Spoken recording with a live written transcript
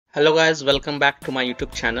Hello guys, welcome back to my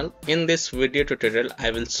YouTube channel. In this video tutorial,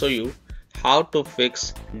 I will show you how to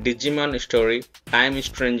fix Digimon Story Time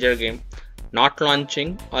Stranger game not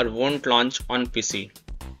launching or won't launch on PC.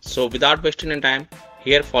 So without wasting any time,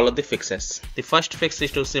 here follow the fixes. The first fix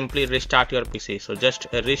is to simply restart your PC. So just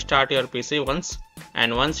restart your PC once,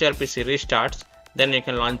 and once your PC restarts, then you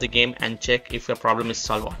can launch the game and check if your problem is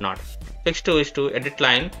solved or not. Fix 2 is to edit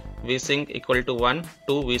line vsync equal to 1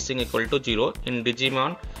 to vsync equal to 0 in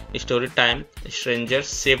Digimon Story Time Stranger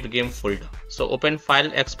saved game folder. So open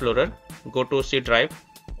File Explorer, go to C drive,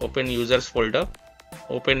 open Users folder,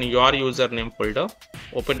 open your username folder,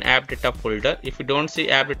 open App Data folder. If you don't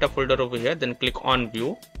see App Data folder over here, then click on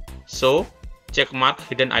View. So check mark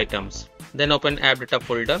Hidden Items. Then open App Data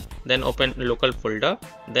folder, then open Local folder,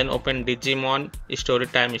 then open Digimon Story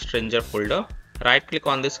Time Stranger folder. Right click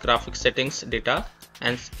on this graphic settings data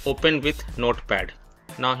and open with notepad.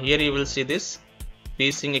 Now here you will see this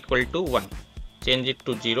vsync equal to 1. Change it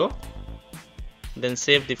to 0. Then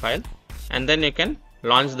save the file and then you can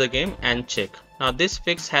launch the game and check. Now this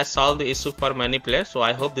fix has solved the issue for many players, so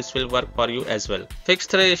I hope this will work for you as well. Fix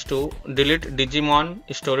 3 is to delete Digimon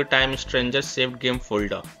Story Time Stranger saved game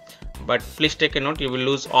folder. But please take a note, you will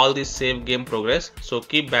lose all the saved game progress, so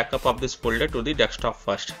keep backup of this folder to the desktop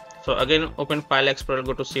first. So again, open File Explorer,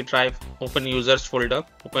 go to C drive, open Users folder,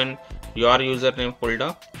 open your username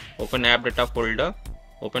folder, open App Data folder,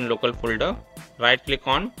 open Local folder, right click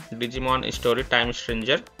on Digimon Story Time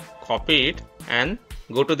Stranger, copy it and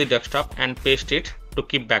go to the desktop and paste it to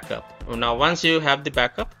keep backup. Now once you have the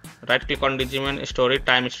backup, right click on Digimon Story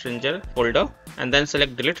Time Stranger folder and then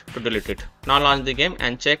select delete to delete it. Now launch the game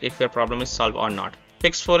and check if your problem is solved or not.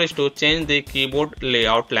 Fix 4 is to change the keyboard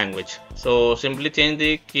layout language. So simply change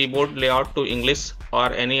the keyboard layout to English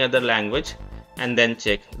or any other language and then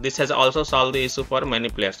check. This has also solved the issue for many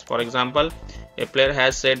players. For example, a player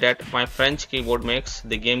has said that my French keyboard makes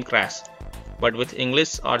the game crash, but with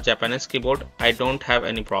English or Japanese keyboard I don't have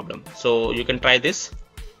any problem. So you can try this.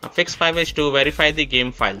 Now, fix 5 is to verify the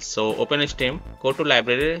game files. So open Steam, go to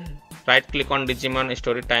library, right click on Digimon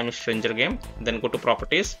Story Time Stranger game, then go to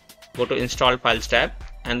properties, go to install files tab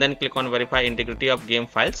and then click on verify integrity of game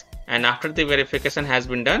files, and after the verification has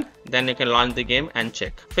been done, then you can launch the game and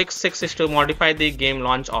check. Fix 6 is to modify the game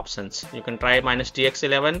launch options. You can try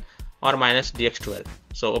 -DX11 or -DX12.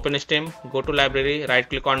 So open Steam, go to library, right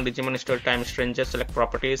click on Digimon Story Time Stranger, select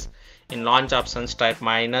properties, in launch options type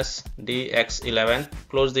 -DX11,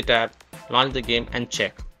 close the tab, launch the game and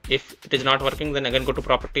check. If it is not working, then again go to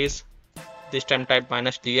properties, this time type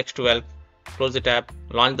 -DX12, close the tab,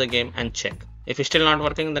 launch the game and check. If it's still not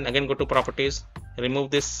working, then again go to properties, remove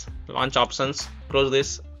this launch options, close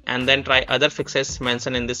this and then try other fixes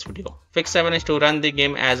mentioned in this video. Fix 7 is to run the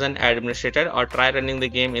game as an administrator or try running the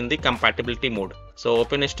game in the compatibility mode. So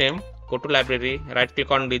open Steam, go to library, right click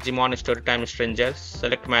on Digimon Story Time Stranger,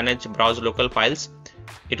 select manage browse local files.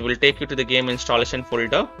 It will take you to the game installation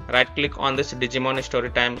folder. Right click on this Digimon Story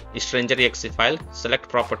Time Stranger exe file, select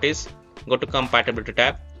properties, go to compatibility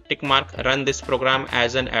tab, tick mark run this program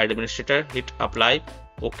as an administrator, hit apply,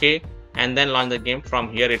 OK, and then launch the game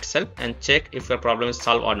from here itself and check if your problem is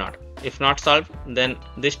solved or not. If not solved, then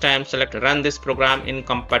this time select run this program in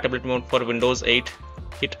compatibility mode for Windows 8,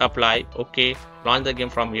 hit apply, OK, launch the game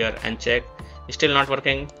from here and check. Still not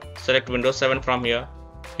working, select Windows 7 from here,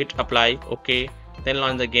 hit apply, OK, then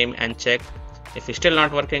launch the game and check. If it's still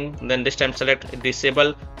not working, then this time select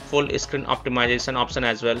disable full screen optimization option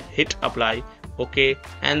as well, hit apply, OK,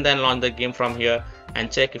 and then launch the game from here and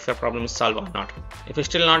check if your problem is solved or not. If it's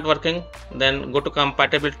still not working, then go to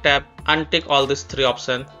compatibility tab, untick all these 3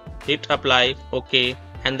 options, hit apply, OK,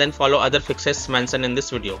 and then follow other fixes mentioned in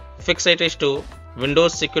this video. Fix 8 is to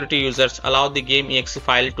Windows security users allow the game exe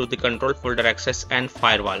file to the control folder access and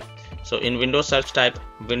firewall. So in Windows search type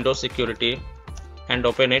Windows security and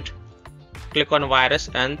open it. Click on virus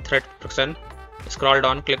and threat protection. Scroll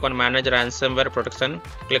down, click on manage ransomware protection.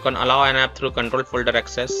 Click on allow an app through control folder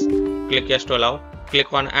access. Click yes to allow.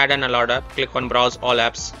 Click on add an allowed app. Click on browse all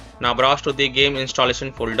apps. Now browse to the game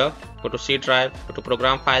installation folder. Go to C drive, go to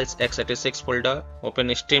program files x86 folder.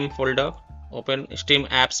 Open Steam folder. Open Steam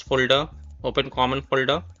apps folder. Open common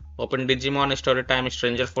folder. Open Digimon Story Time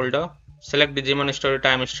Stranger folder. Select Digimon Story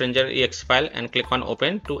Time Stranger exe file and click on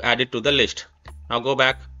open to add it to the list. Now go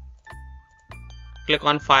back. Click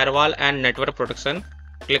on firewall and network protection.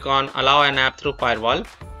 Click on allow an app through firewall.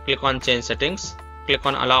 Click on change settings. Click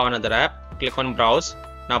on allow another app. Click on browse.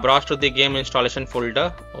 Now browse to the game installation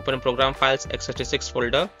folder. Open program files x86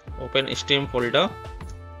 folder. Open Steam folder.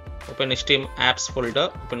 open Steam apps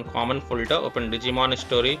folder, open common folder, open Digimon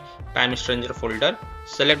Story Time Stranger folder,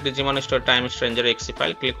 select Digimon Story Time Stranger exe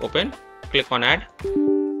file, click open, click on add.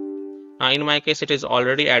 Now in my case it is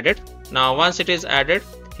already added. Now once it is added,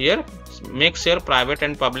 here make sure private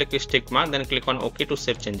and public is tick mark, then click on OK to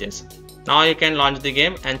save changes. Now you can launch the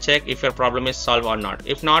game and check if your problem is solved or not.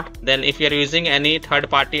 If not, then if you are using any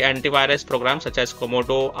third-party antivirus program such as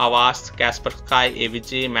Komodo, Avast, Kaspersky,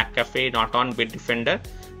 AVG, McAfee, Norton, Bitdefender,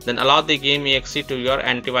 then allow the game exe to your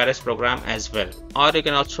antivirus program as well. Or you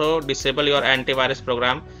can also disable your antivirus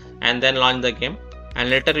program and then launch the game,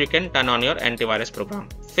 and later you can turn on your antivirus program.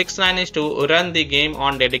 Fix 9 is to run the game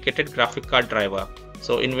on dedicated graphic card driver.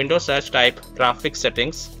 So in Windows search, type graphics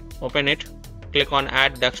settings, open it, click on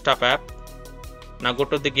add desktop app. Now go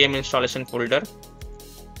to the game installation folder,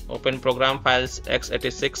 open program files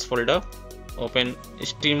x86 folder, open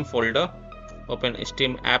Steam folder, open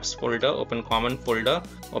Steam apps folder, open common folder,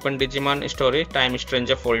 open Digimon Story Time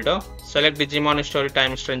Stranger folder, select Digimon Story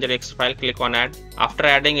Time Stranger exe file, click on add. After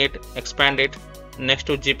adding it, expand it. Next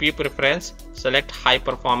to GPU preference, select high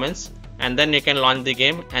performance, and then you can launch the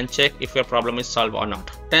game and check if your problem is solved or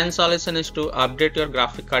not. 10th solution is to update your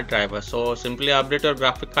graphic card driver. So simply update your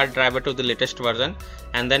graphic card driver to the latest version,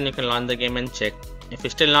 and then you can launch the game and check. If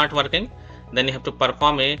it's still not working, then you have to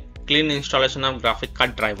perform a clean installation of graphic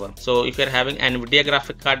card driver. So if you're having NVIDIA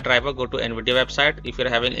graphic card driver, go to NVIDIA website. If you're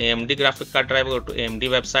having AMD graphic card driver, go to AMD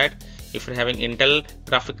website. If you're having Intel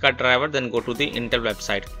graphic card driver, then go to the Intel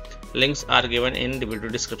website. Links are given in the video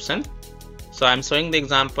description. So I'm showing the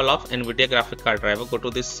example of NVIDIA graphic card driver. Go to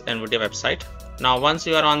this NVIDIA website. Now once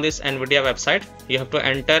you are on this NVIDIA website, you have to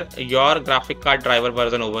enter your graphic card driver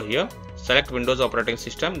version over here. Select Windows operating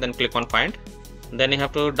system, then click on find. Then you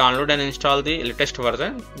have to download and install the latest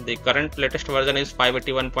version. The current latest version is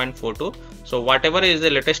 581.42. So whatever is the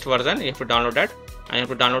latest version, you have to download that, and you have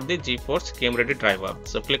to download the GeForce Game Ready driver.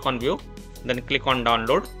 So click on view, then click on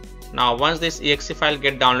download. Now once this exe file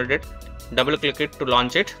get downloaded, double click it to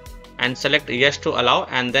launch it and select yes to allow,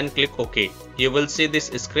 and then click OK. You will see this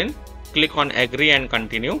screen. Click on agree and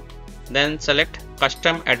continue. Then select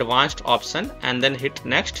custom advanced option and then hit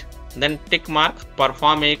next. Then tick mark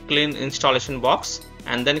perform a clean installation box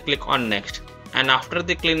and then click on next. And after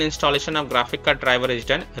the clean installation of graphic card driver is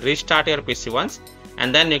done, restart your PC once,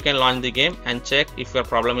 and then you can launch the game and check if your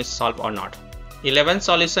problem is solved or not. 11th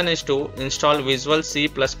solution is to install Visual C++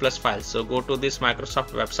 files. So go to this Microsoft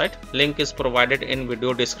website. Link is provided in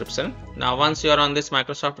video description. Now once you are on this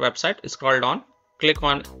Microsoft website, scroll down, click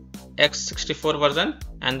on x64 version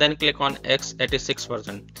and then click on x86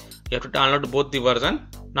 version. You have to download both the version.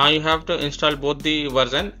 Now you have to install both the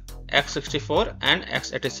version x64 and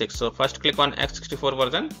x86. So first click on x64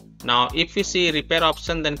 version. Now if you see repair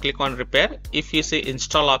option, then click on repair. If you see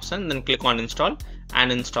install option, then click on install and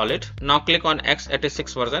install it. Now click on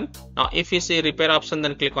x86 version. Now if you see repair option,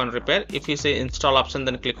 then click on repair. If you see install option,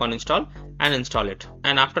 then click on install and install it.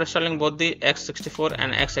 And after installing both the x64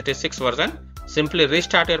 and x86 version, simply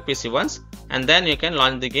restart your PC once, and then you can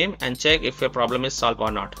launch the game and check if your problem is solved or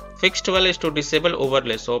not. Fix 12 is to disable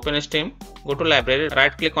overlay. So open Steam, go to library,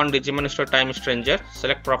 right click on Digimon Story Time Stranger,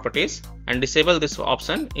 select properties and disable this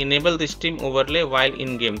option. Enable the Steam overlay while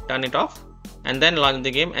in game, turn it off, and then launch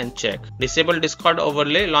the game and check. Disable Discord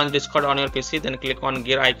overlay, launch Discord on your PC, then click on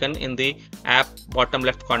gear icon in the app bottom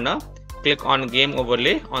left corner. Click on game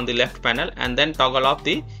overlay on the left panel and then toggle off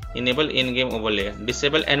the enable in-game overlay.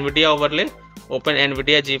 Disable NVIDIA overlay, open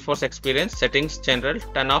NVIDIA GeForce Experience settings general,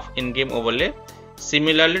 turn off in-game overlay.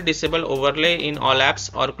 Similarly, disable overlay in all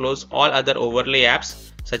apps or close all other overlay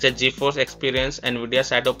apps such as GeForce Experience, NVIDIA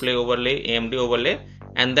Shadow Play overlay, AMD overlay,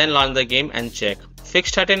 and then launch the game and check.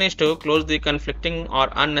 Fix 13 is to close the conflicting or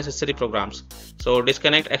unnecessary programs. So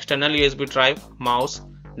disconnect external USB drive, mouse,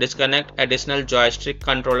 disconnect additional joystick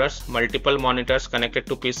controllers, multiple monitors connected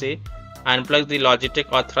to PC, unplug the Logitech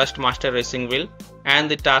or Thrustmaster racing wheel and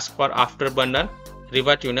the taskbar Afterburner,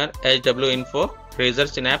 Riva Tuner, HW Info, Razer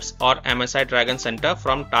Synapse or MSI Dragon Center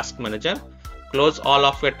from Task Manager. Close all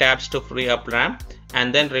of your tabs to free up RAM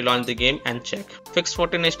and then relaunch the game and check. Fix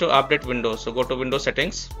 14 is to update Windows. So go to Windows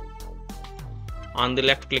settings. On the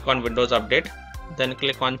left click on Windows Update, then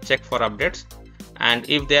click on check for updates, and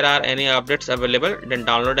if there are any updates available, then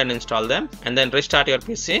download and install them and then restart your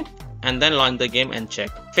PC and then launch the game and check.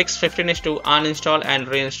 Fix 15 is to uninstall and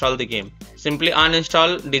reinstall the game. Simply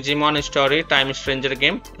uninstall Digimon Story Time Stranger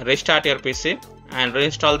game, restart your PC and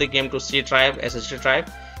reinstall the game to C drive, SSD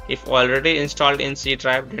drive. If already installed in C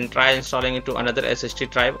drive, then try installing it to another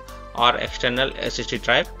SSD drive or external SSD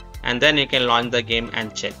drive, and then you can launch the game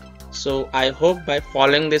and check. So I hope by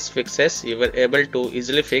following these fixes you were able to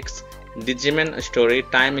easily fix Digimon Story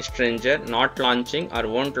Time Stranger not launching or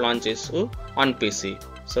won't launch issue on PC.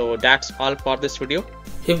 So that's all for this video.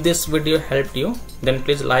 If this video helped you, then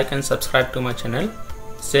please like and subscribe to my channel,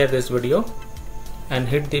 share this video and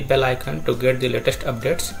hit the bell icon to get the latest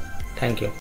updates. Thank you.